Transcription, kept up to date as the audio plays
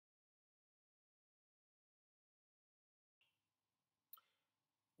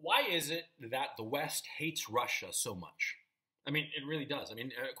Why is it that the West hates Russia so much? I mean, it really does. I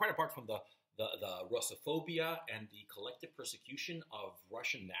mean, quite apart from the Russophobia and the collective persecution of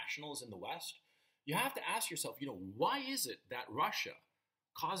Russian nationals in the West, you have to ask yourself, why is it that Russia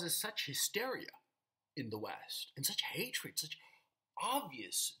causes such hysteria in the West and such hatred, such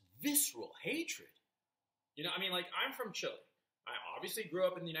obvious, visceral hatred? I mean, like, I'm from Chile. I obviously grew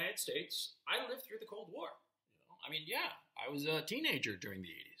up in the United States. I lived through the Cold War. I mean, yeah, I was a teenager during the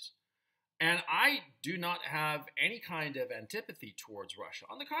 80s. And I do not have any kind of antipathy towards Russia.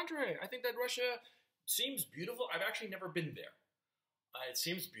 On the contrary, I think that Russia seems beautiful. I've actually never been there. It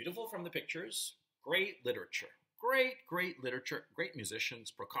seems beautiful from the pictures. Great literature. Great literature. Great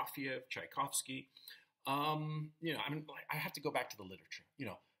musicians. Prokofiev, Tchaikovsky. I mean, I have to go back to the literature.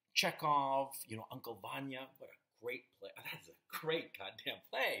 Chekhov, Uncle Vanya. What a great play. That's a great goddamn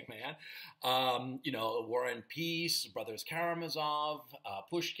play, man. War and Peace, Brothers Karamazov,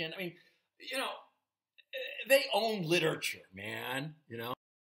 Pushkin. I mean, they own literature, man.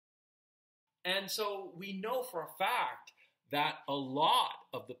 And so we know for a fact that a lot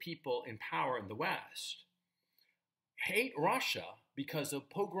of the people in power in the West hate Russia because of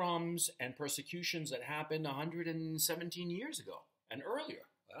pogroms and persecutions that happened 117 years ago and earlier.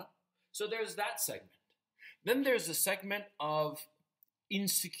 So there's that segment. Then there's a segment of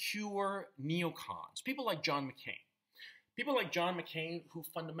insecure neocons, people like John McCain. People like John McCain who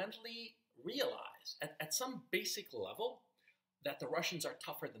fundamentally realize at some basic level that the Russians are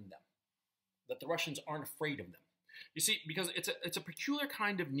tougher than them, that the Russians aren't afraid of them. You see, because it's a peculiar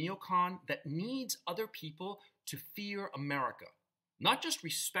kind of neocon that needs other people to fear America. Not just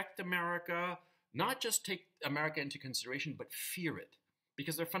respect America, not just take America into consideration, but fear it.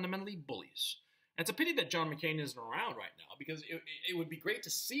 Because they're fundamentally bullies. And it's a pity that John McCain isn't around right now, because it would be great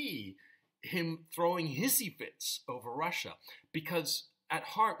to see him throwing hissy fits over Russia. Because at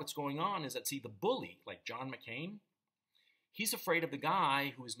heart, what's going on is that, see, the bully, like John McCain, he's afraid of the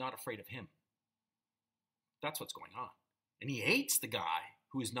guy who is not afraid of him. That's what's going on. And he hates the guy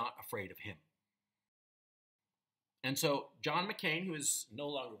who is not afraid of him. And so John McCain, who is no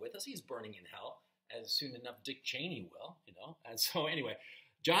longer with us, he's burning in hell, as soon enough Dick Cheney will, And so anyway,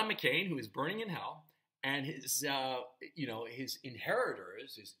 John McCain, who is burning in hell, and his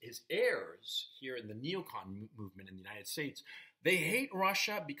inheritors, his heirs here in the neocon movement in the United States, they hate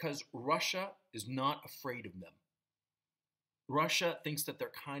Russia because Russia is not afraid of them. Russia thinks that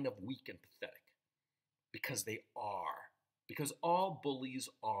they're kind of weak and pathetic because they are. Because all bullies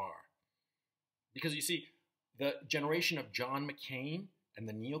are. Because you see, the generation of John McCain and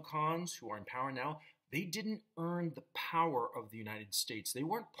the neocons who are in power now, they didn't earn the power of the United States. They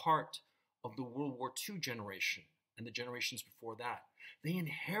weren't part of the World War II generation and the generations before that. They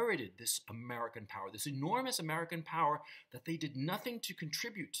inherited this American power, this enormous American power that they did nothing to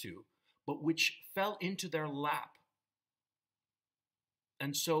contribute to, but which fell into their lap.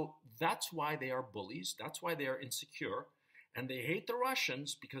 And so that's why they are bullies. That's why they are insecure. And they hate the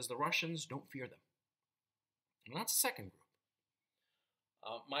Russians because the Russians don't fear them. And that's the second group.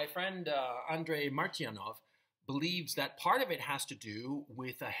 My friend Andrei Martyanov believes that part of it has to do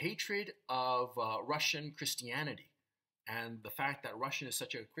with a hatred of Russian Christianity and the fact that Russia is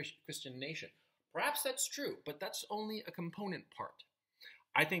such a Christian nation. Perhaps that's true, but that's only a component part.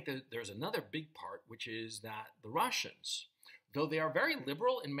 I think that there's another big part, which is that the Russians, though they are very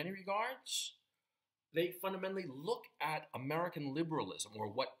liberal in many regards, they fundamentally look at American liberalism, or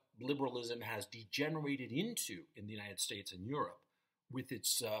what liberalism has degenerated into in the United States and Europe, with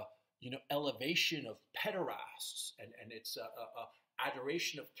its elevation of pederasts and its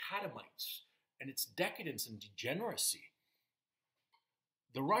adoration of catamites and its decadence and degeneracy.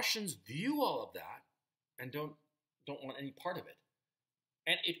 The Russians view all of that and don't want any part of it.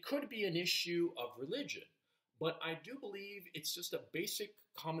 And it could be an issue of religion, but I do believe it's just a basic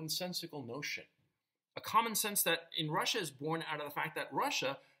commonsensical notion. A common sense that in Russia is born out of the fact that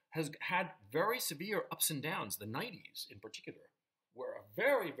Russia has had very severe ups and downs. The 90s in particular were a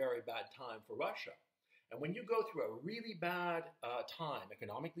very, very bad time for Russia. And when you go through a really bad time,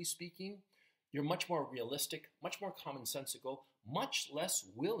 economically speaking, you're much more realistic, much more commonsensical, much less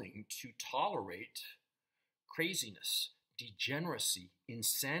willing to tolerate craziness, degeneracy,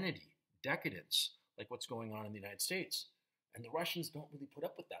 insanity, decadence, like what's going on in the United States. And the Russians don't really put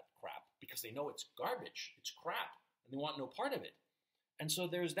up with that crap because they know it's garbage, it's crap, and they want no part of it. And so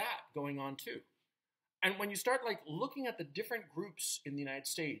there's that going on too. And when you start looking at the different groups in the United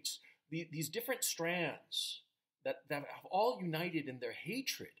States, these different strands that have all united in their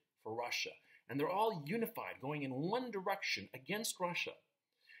hatred for Russia, and they're all unified, going in one direction against Russia,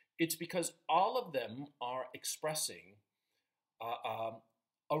 it's because all of them are expressing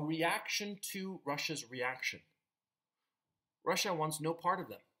a reaction to Russia's reaction. Russia wants no part of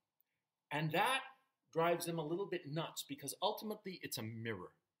them. And that drives them a little bit nuts because ultimately it's a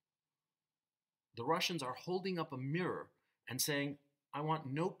mirror. The Russians are holding up a mirror and saying, I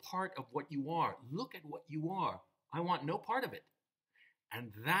want no part of what you are. Look at what you are. I want no part of it.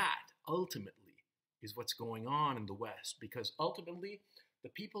 And that ultimately is what's going on in the West, because ultimately the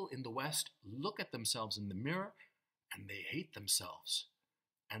people in the West look at themselves in the mirror and they hate themselves.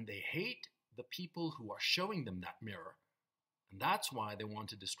 And they hate the people who are showing them that mirror. And that's why they want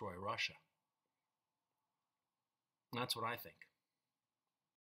to destroy Russia. And that's what I think.